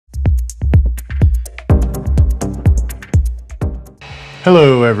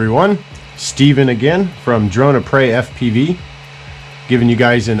Hello everyone, Steven again from Drone of Prey FPV, giving you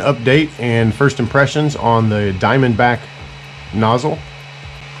guys an update and first impressions on the Diamondback Nozzle.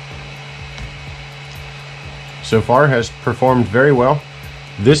 So far has performed very well.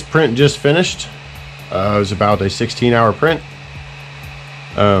 This print just finished. It was about a 16-hour print.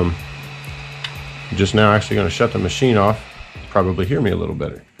 Just now actually going to shut the machine off. Probably hear me a little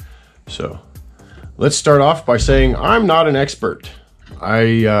better. So let's start off by saying I'm not an expert.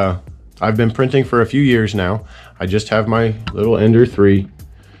 I've been printing for a few years now. I just have my little Ender 3.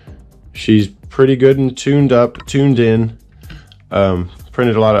 She's pretty good and tuned in.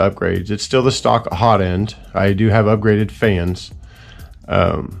 Printed a lot of upgrades. It's still the stock hot end. I do have upgraded fans.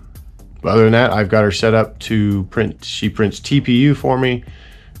 Other than that, I've got her set up to print. She prints TPU for me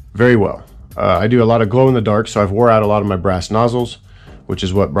very well. I do a lot of glow in the dark, so I've wore out a lot of my brass nozzles, which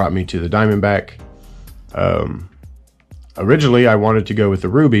is what brought me to the Diamondback. Originally, I wanted to go with the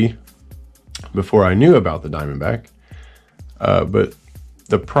Ruby before I knew about the Diamondback, but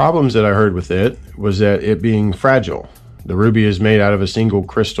the problems that I heard with it was that it being fragile. The Ruby is made out of a single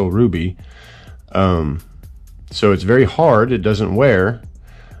crystal ruby, so it's very hard. It doesn't wear,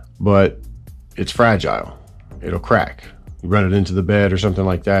 but it's fragile. It'll crack. You run it into the bed or something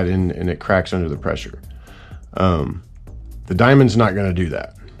like that, and it cracks under the pressure. The Diamond's not going to do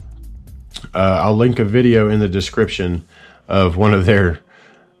that. I'll link a video in the description of one of their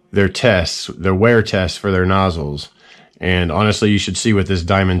tests, their wear tests for their nozzles. And honestly, you should see what this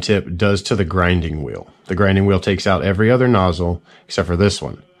diamond tip does to the grinding wheel. The grinding wheel takes out every other nozzle except for this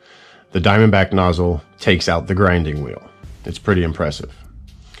one. The Diamondback nozzle takes out the grinding wheel. It's pretty impressive.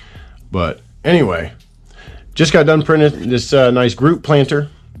 But anyway, just got done printing this nice group planter.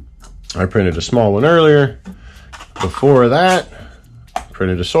 I printed a small one earlier. Before that,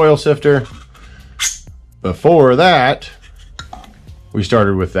 printed a soil sifter. Before that, we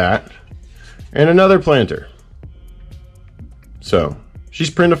started with that and another planter. So she's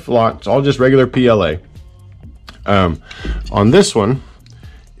printed a lot. It's all just regular PLA. On this one,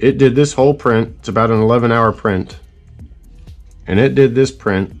 it did this whole print. It's about an 11-hour print, and it did this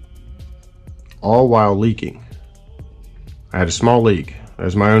print all while leaking. I had a small leak. It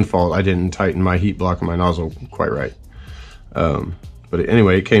was my own fault. I didn't tighten my heat block on my nozzle quite right. But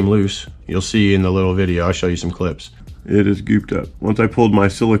anyway, it came loose. You'll see in the little video. I'll show you some clips. It is gooped up. Once I pulled my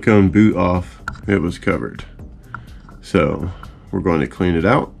silicone boot off, it was covered. So we're going to clean it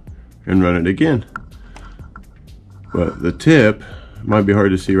out and run it again. But the tip might be hard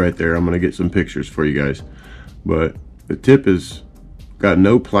to see right there. I'm going to get some pictures for you guys. But the tip has got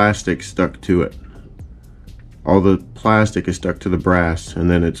no plastic stuck to it. All the plastic is stuck to the brass, and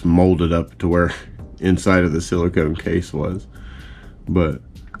then it's molded up to where inside of the silicone case was. But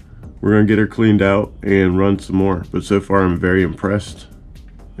we're gonna get her cleaned out and run some more. But so far I'm very impressed,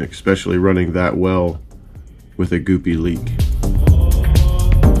 especially running that well with a goopy leak.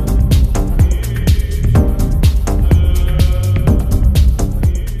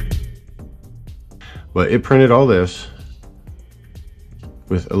 But it printed all this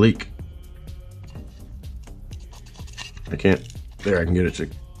with a leak. I can't, there, I can get it to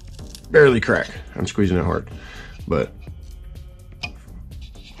barely crack. I'm squeezing it hard, but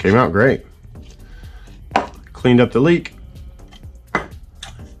came out great. Cleaned up the leak.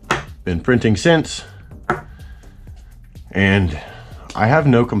 Been printing since, and I have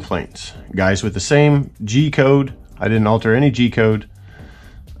no complaints. Guys, with the same G code, I didn't alter any G code.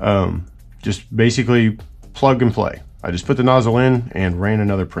 Just basically plug and play. I just put the nozzle in and ran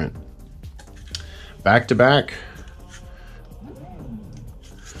another print. Back to back.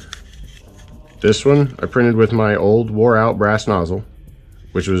 This one I printed with my old wore out brass nozzle,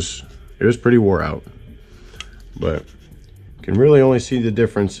 which was, it was pretty wore out, but you can really only see the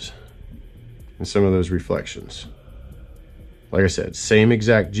difference in some of those reflections. Like I said, same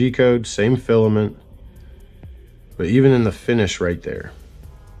exact G code, same filament, but even in the finish right there,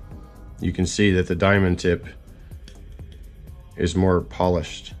 you can see that the diamond tip is more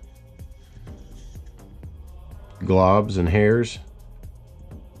polished. Globs and hairs,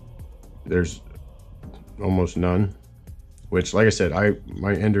 there's almost none, which, like I said,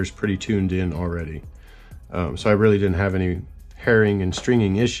 my Ender's pretty tuned in already. So I really didn't have any herring and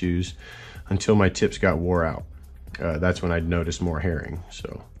stringing issues until my tips got wore out. That's when I'd noticed more herring.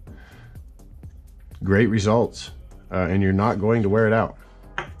 So great results, and you're not going to wear it out.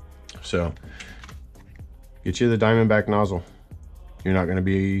 So get you the Diamondback nozzle. You're not going to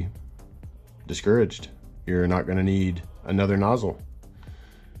be discouraged. You're not going to need another nozzle.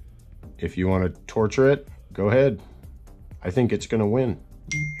 If you want to torture it, go ahead. I think it's going to win.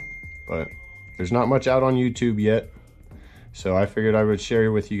 But there's not much out on YouTube yet. So I figured I would share it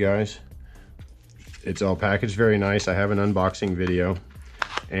with you guys. It's all packaged very nice. I have an unboxing video,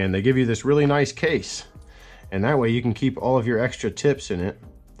 and they give you this really nice case, and that way you can keep all of your extra tips in it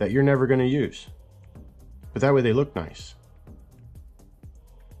that you're never going to use, but that way they look nice.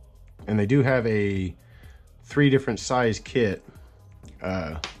 And they do have a 3 different size kit,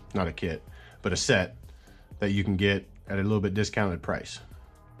 not a kit, but a set that you can get at a little bit discounted price.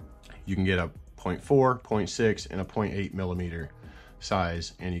 You can get a 0.4, 0.6, and a 0.8 millimeter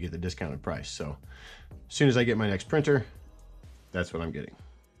size, and you get the discounted price. So as soon as I get my next printer, that's what I'm getting.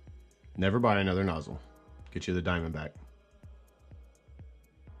 Never buy another nozzle. Get you the Diamondback.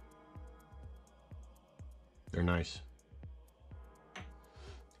 They're nice.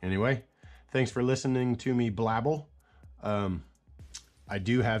 Anyway, thanks for listening to me blabble. I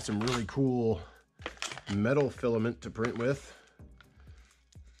do have some really cool metal filament to print with.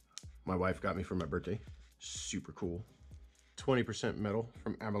 My wife got me for my birthday. Super cool. 20% metal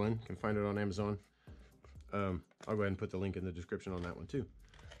from Amolen. You can find it on Amazon. I'll go ahead and put the link in the description on that one too.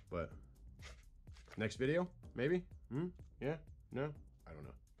 But next video, maybe? Yeah? No? I don't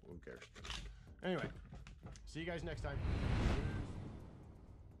know. Who cares? Anyway, see you guys next time.